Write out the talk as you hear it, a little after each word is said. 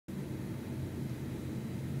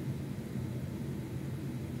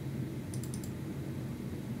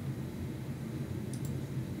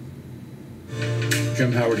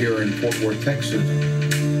Jim Howard here in Fort Worth, Texas.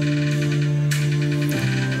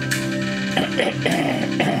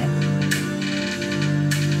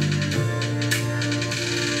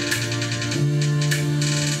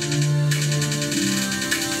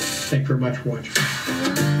 Thanks very much for watching.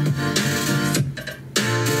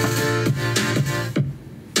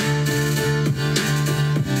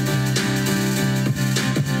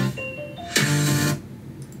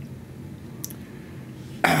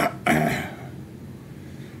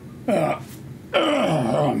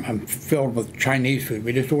 I'm filled with Chinese food.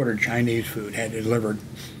 We just ordered Chinese food, had it delivered.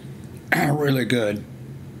 Really good.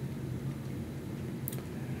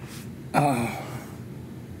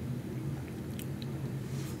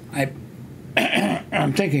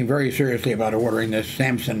 I'm thinking very seriously about ordering this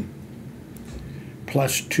Samsung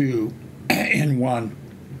Plus 2 in 1.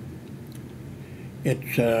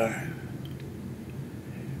 It's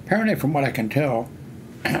apparently, from what I can tell,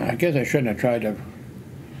 I guess I shouldn't have tried to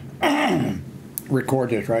record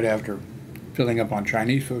this right after filling up on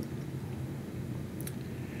Chinese food.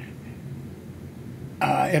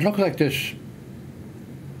 It looks like this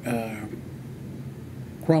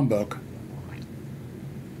Chromebook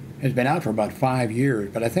has been out for about 5 years,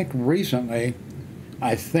 but I think recently,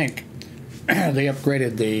 they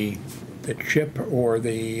upgraded the chip or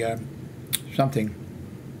the something.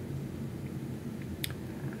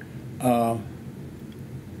 So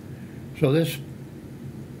this,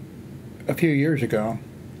 a few years ago,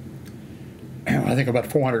 I think about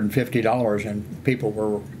 $450, and people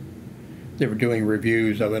were doing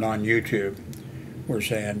reviews of it on YouTube, were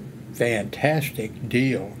saying, fantastic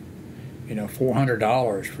deal, you know,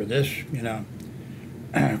 $400 for this, you know,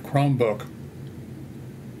 Chromebook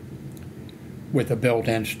with a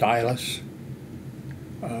built-in stylus,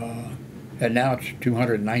 and now it's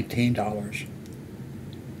 $219.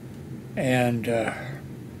 And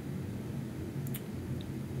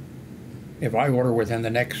if I order within the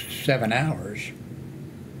next 7 hours,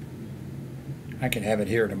 I can have it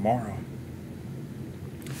here tomorrow.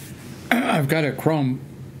 I've got a Chrome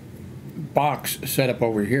box set up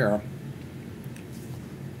over here,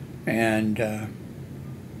 and then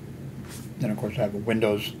of course I have a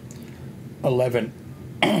Windows 11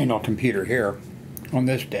 computer here on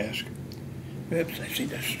this desk. Oops, I see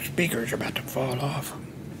the speakers are about to fall off.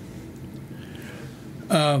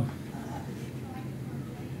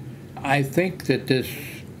 I think that this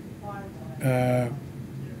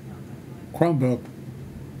Chromebook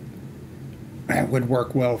would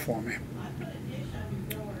work well for me.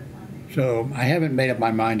 So I haven't made up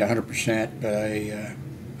my mind 100%, but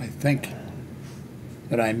I think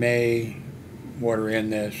that I may order in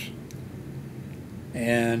this,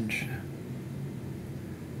 and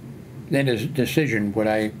then a decision: would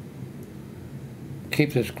I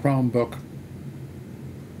keep this Chromebook,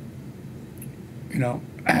 you know,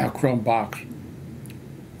 Chrome box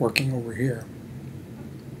working over here,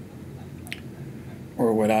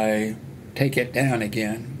 or would I take it down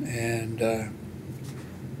again and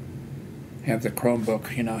have the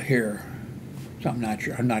Chromebook, you know, here? So I'm not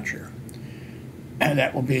sure. And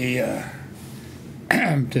that will be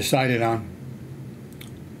decided on.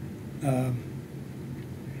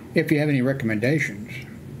 If you have any recommendations,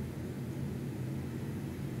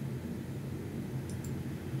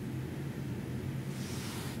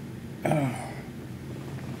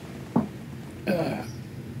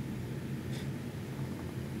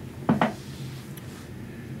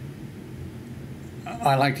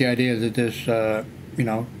 I like the idea that this, you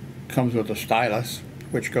know, comes with a stylus,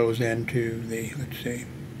 which goes into the, let's see,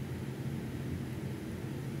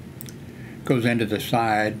 goes into the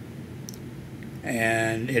side,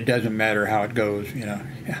 and it doesn't matter how it goes, you know,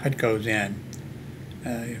 how it goes in.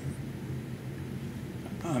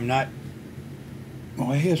 I'm not,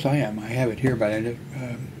 well, yes I am. I have it here, but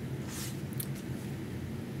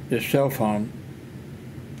this cell phone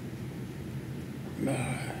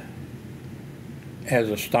has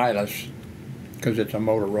a stylus, because it's a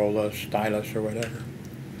Motorola stylus or whatever,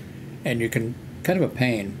 and you can, kind of a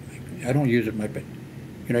pain. I don't use it much, but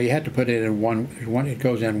you know, you have to put it in one. It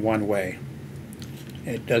goes in one way.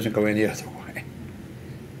 It doesn't go in the other way,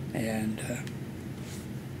 and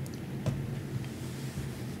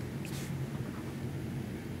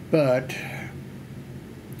but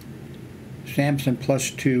Samsung Plus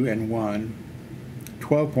 2 in 1,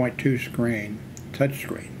 12.2 screen, touch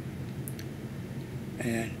screen.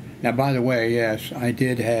 And now, by the way, yes, I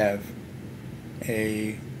did have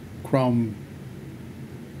a Chromebook,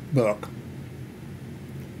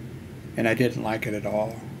 and I didn't like it at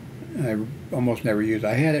all. I almost never used it.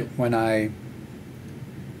 I had it when I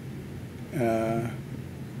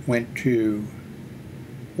went to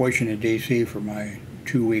Washington, D.C. for my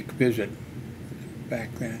 2-week visit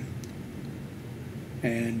back then.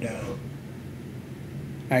 And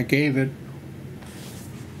I gave it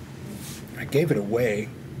away.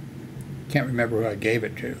 Can't remember who I gave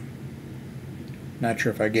it to. Not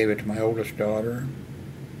sure if I gave it to my oldest daughter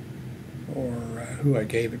or who I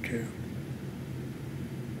gave it to.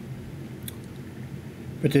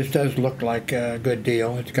 But this does look like a good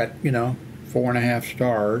deal. It's got, 4.5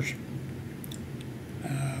 stars.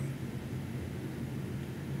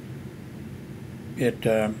 It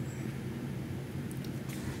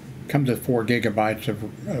comes with 4 gigabytes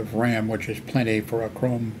of RAM, which is plenty for a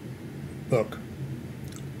Chromebook.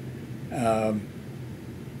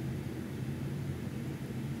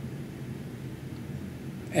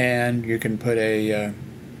 And you can put a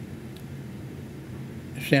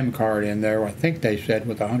SIM card in there, I think they said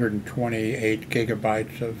with 128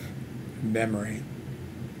 gigabytes of memory.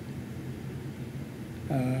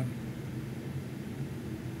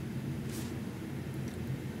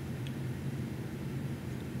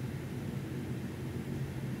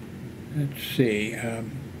 Let's see.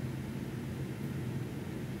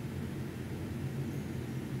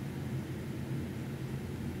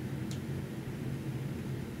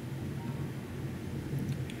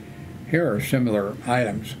 Here are similar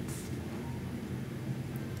items.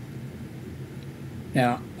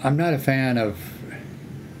 Now, I'm not a fan of,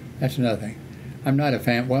 that's another thing. I'm not a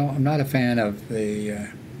fan of the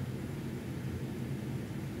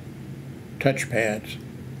touchpads.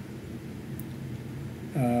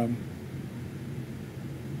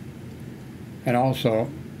 And also,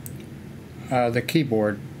 the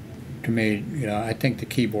keyboard, to me, I think the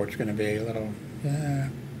keyboard's going to be a little,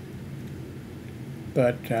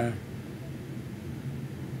 but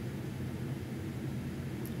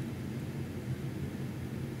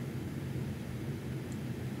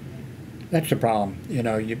that's the problem.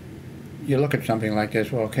 You look at something like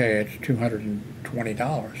this, well, okay, it's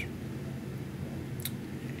 $220.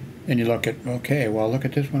 And you look at, okay, well, look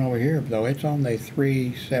at this one over here, though it's only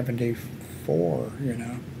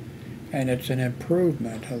 $374, and it's an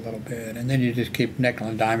improvement a little bit. And then you just keep nickel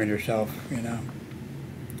and diming yourself,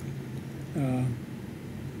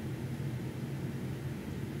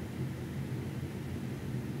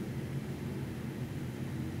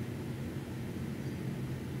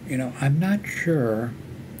 I'm not sure.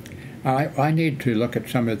 I need to look at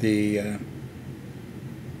some of the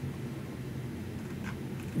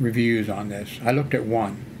reviews on this. I looked at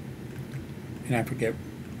one, and I forget.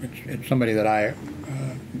 It's somebody that I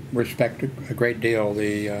respect a great deal.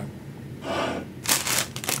 That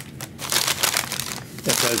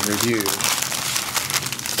does reviews.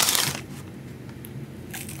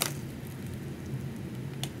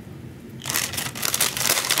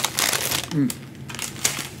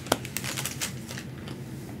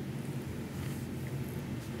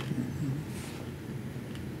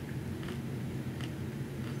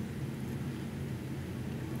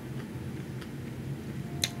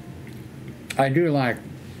 I do like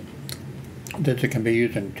that it can be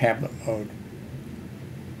used in tablet mode.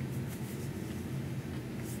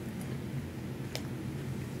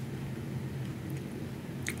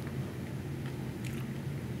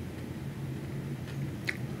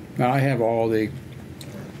 Now I have all the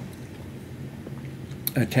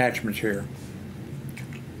attachments here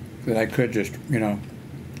that I could just,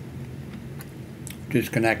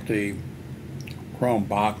 disconnect the Chrome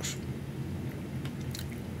box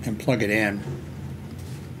and plug it in.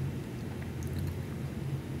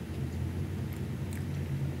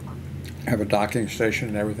 Have a docking station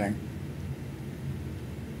and everything.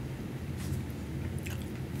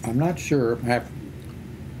 I'm not sure if I have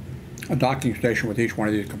a docking station with each one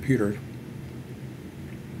of these computers.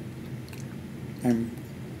 And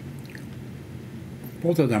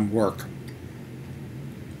both of them work.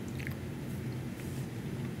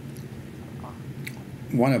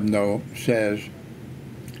 One of them, though, says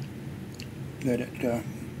that it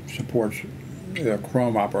supports the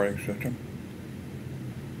Chrome operating system.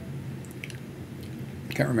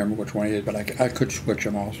 Can't remember which one it is, but I could switch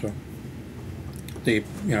them also. The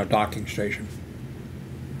docking station.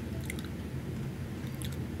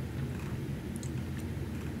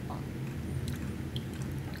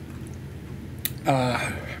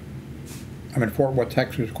 I'm in Fort Worth,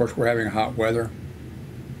 Texas. Of course, we're having hot weather.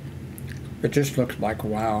 It just looks like,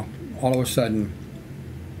 wow, all of a sudden,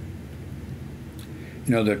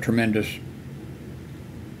 the tremendous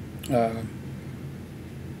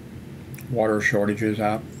water shortages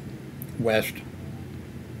out west,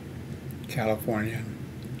 California,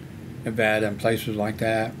 Nevada, and places like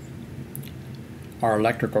that. Our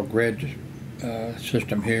electrical grid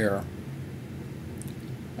system here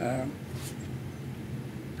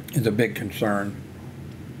is a big concern.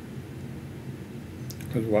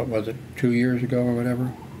 Because what was it, 2 years ago or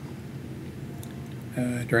whatever?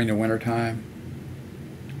 During the winter time,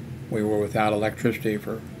 we were without electricity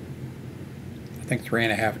for, I think,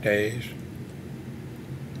 3.5 days.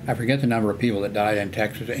 I forget the number of people that died in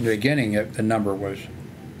Texas. In the beginning, the number was,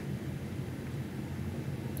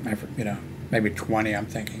 maybe 20, I'm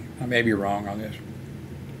thinking. I may be wrong on this.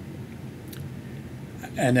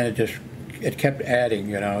 And then it kept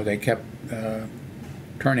adding, they kept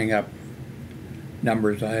turning up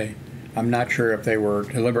numbers. I'm not sure if they were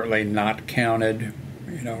deliberately not counted,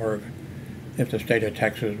 or if the state of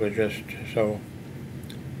Texas was just so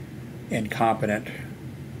incompetent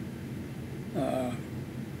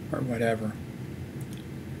or whatever.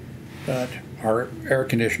 But our air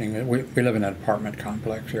conditioning, we live in an apartment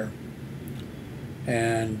complex here,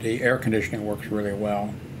 and the air conditioning works really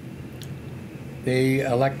well. The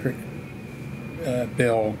electric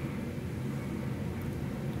bill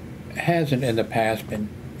hasn't in the past been,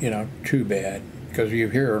 too bad, because you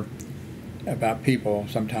hear about people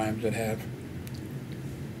sometimes that have,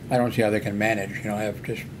 I don't see how they can manage, have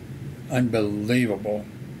just unbelievable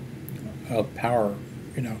power,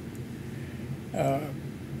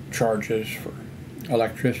 charges for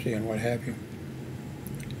electricity and what have you.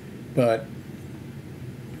 But,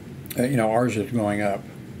 ours is going up.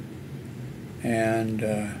 And,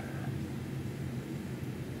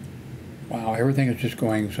 wow, everything is just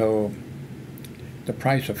going so, the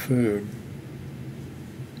price of food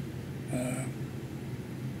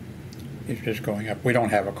is just going up. We don't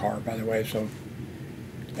have a car, by the way, so,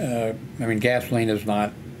 gasoline is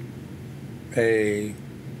not a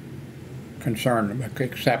concern,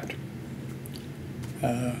 except,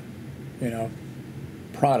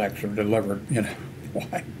 products are delivered,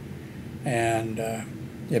 why? And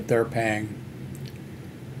if they're paying,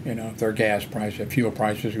 if their gas price, if fuel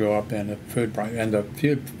prices go up, and the food price, and the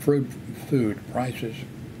food prices,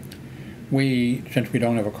 since we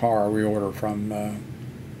don't have a car, we order from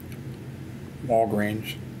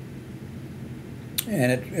Walgreens,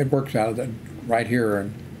 and it works out that right here,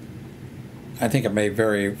 and I think it may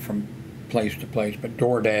vary from place to place, but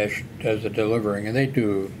DoorDash does the delivering, and they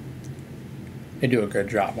do a good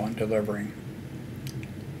job on delivering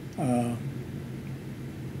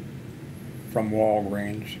from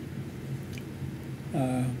Walgreens,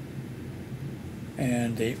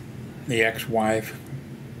 and the ex-wife,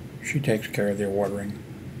 she takes care of the ordering,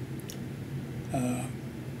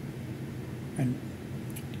 and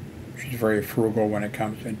she's very frugal when it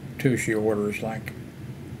comes to, she orders like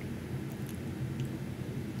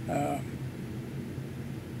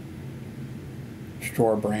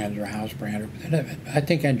store brands or house brand. I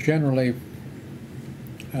think, and generally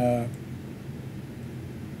a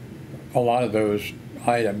lot of those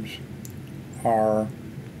items are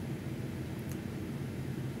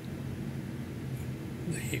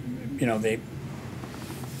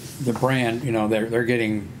the brand, they're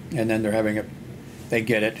getting, and then they're having they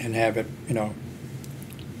get it and have it,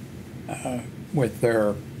 with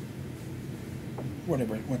their,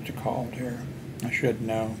 what's it called here? I should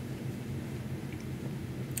know.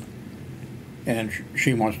 And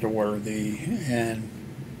she wants to order and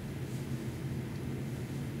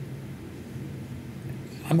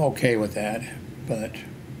I'm okay with that, but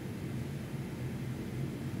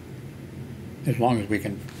as long as we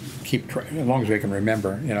can keep track, as long as we can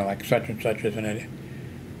remember, like such and such isn't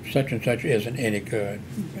any good,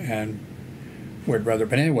 and we'd rather.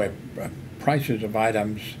 But anyway, prices of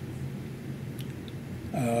items.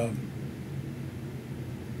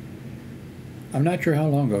 I'm not sure how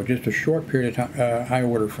long ago, just a short period of time, I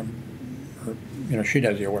order from her, she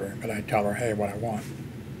does the ordering, but I tell her, hey, what I want.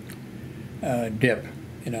 Dip,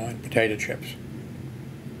 and potato chips.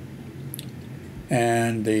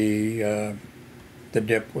 And the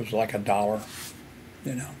dip was like $1,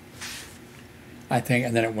 I think,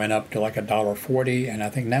 and then it went up to like $1.40, and I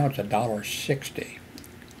think now it's $1.60.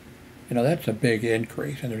 That's a big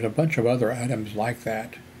increase, and there's a bunch of other items like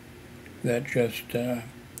that just, the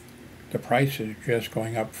price is just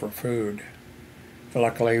going up for food. But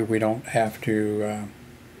luckily, we don't have to,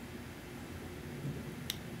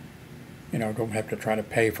 don't have to try to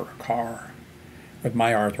pay for a car. With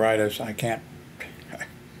my arthritis, I can't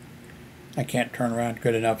turn around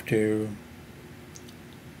good enough to,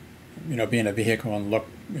 be in a vehicle and look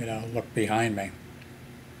behind me.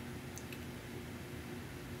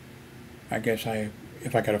 I guess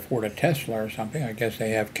if I could afford a Tesla or something, I guess they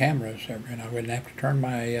have cameras, and I wouldn't have to turn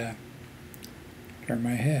my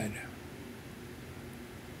head.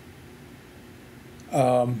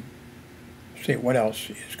 See what else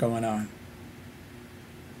is going on.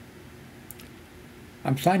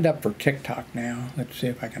 I'm signed up for TikTok now. Let's see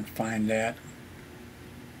if I can find that.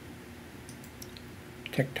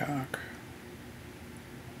 TikTok.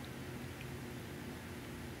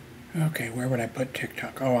 Okay, where would I put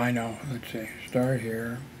TikTok? Oh, I know. Let's see. Start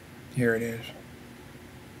here. Here it is.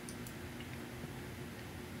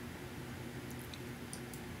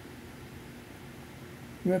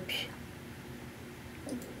 Whoops.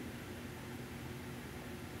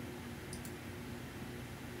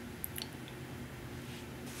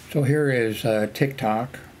 So here is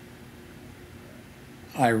TikTok.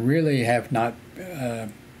 I really have not,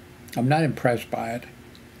 I'm not impressed by it.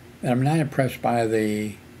 And I'm not impressed by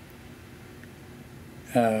the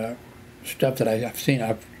stuff that I've seen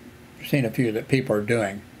a few that people are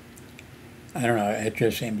doing. I don't know, it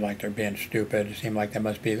just seems like they're being stupid. It seems like they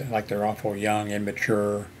must be like they're awful young,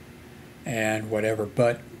 immature, and whatever.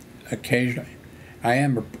 But occasionally,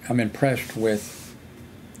 I'm impressed with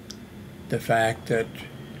the fact that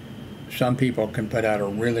some people can put out a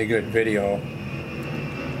really good video,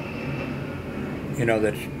 you know,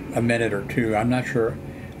 that's a minute or two. I'm not sure.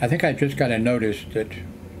 I think I just got a notice that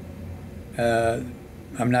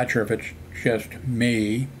I'm not sure if it's just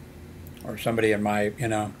me or somebody in my, you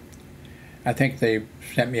know, I think they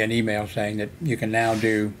sent me an email saying that you can now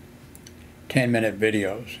do 10-minute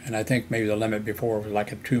videos, and I think maybe the limit before was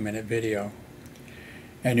like a 2-minute video.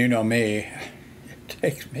 And you know me, it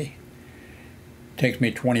takes me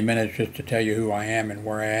 20 minutes just to tell you who I am and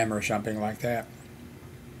where I am or something like that.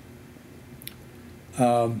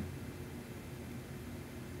 But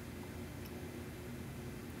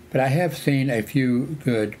I have seen a few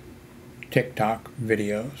good TikTok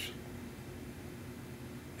videos,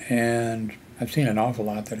 and I've seen an awful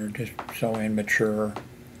lot that are just so immature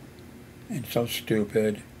and so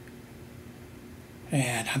stupid.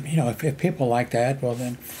 And you know, if people like that, well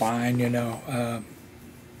then fine, you know. I'm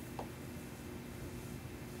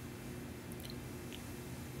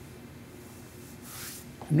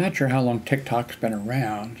not sure how long TikTok's been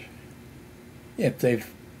around. If they've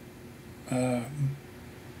you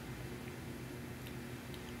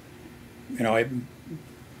know,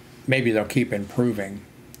 maybe they'll keep improving.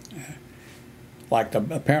 Like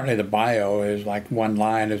apparently the bio is like one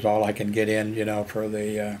line is all I can get in, you know, for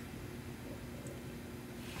the,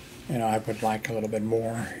 you know, I would like a little bit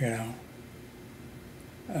more, you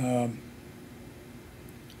know.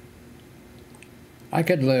 I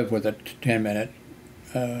could live with a 10-minute,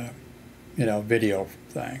 you know, video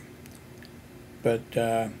thing. But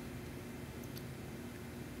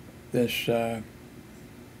this,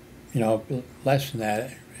 you know, less than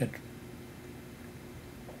that,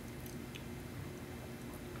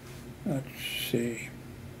 let's see.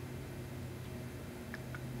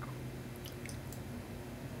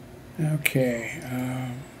 Okay.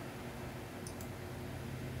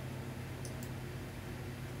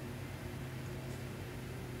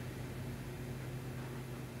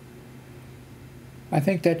 I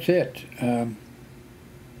think that's it.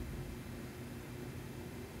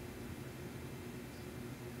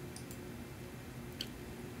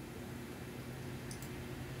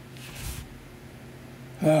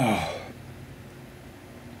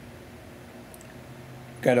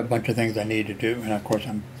 Got a bunch of things I need to do, and of course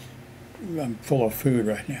I'm full of food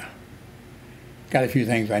right now. Got a few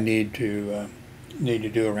things I need to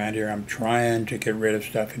do around here. I'm trying to get rid of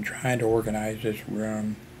stuff and trying to organize this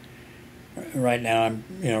room. Right now I'm,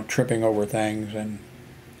 you know, tripping over things and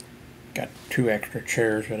got 2 extra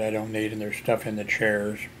chairs that I don't need, and there's stuff in the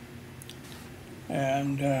chairs.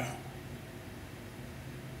 And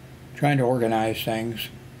trying to organize things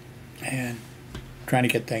and trying to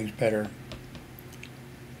get things better.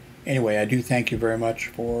 Anyway, I do thank you very much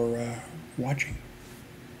for watching.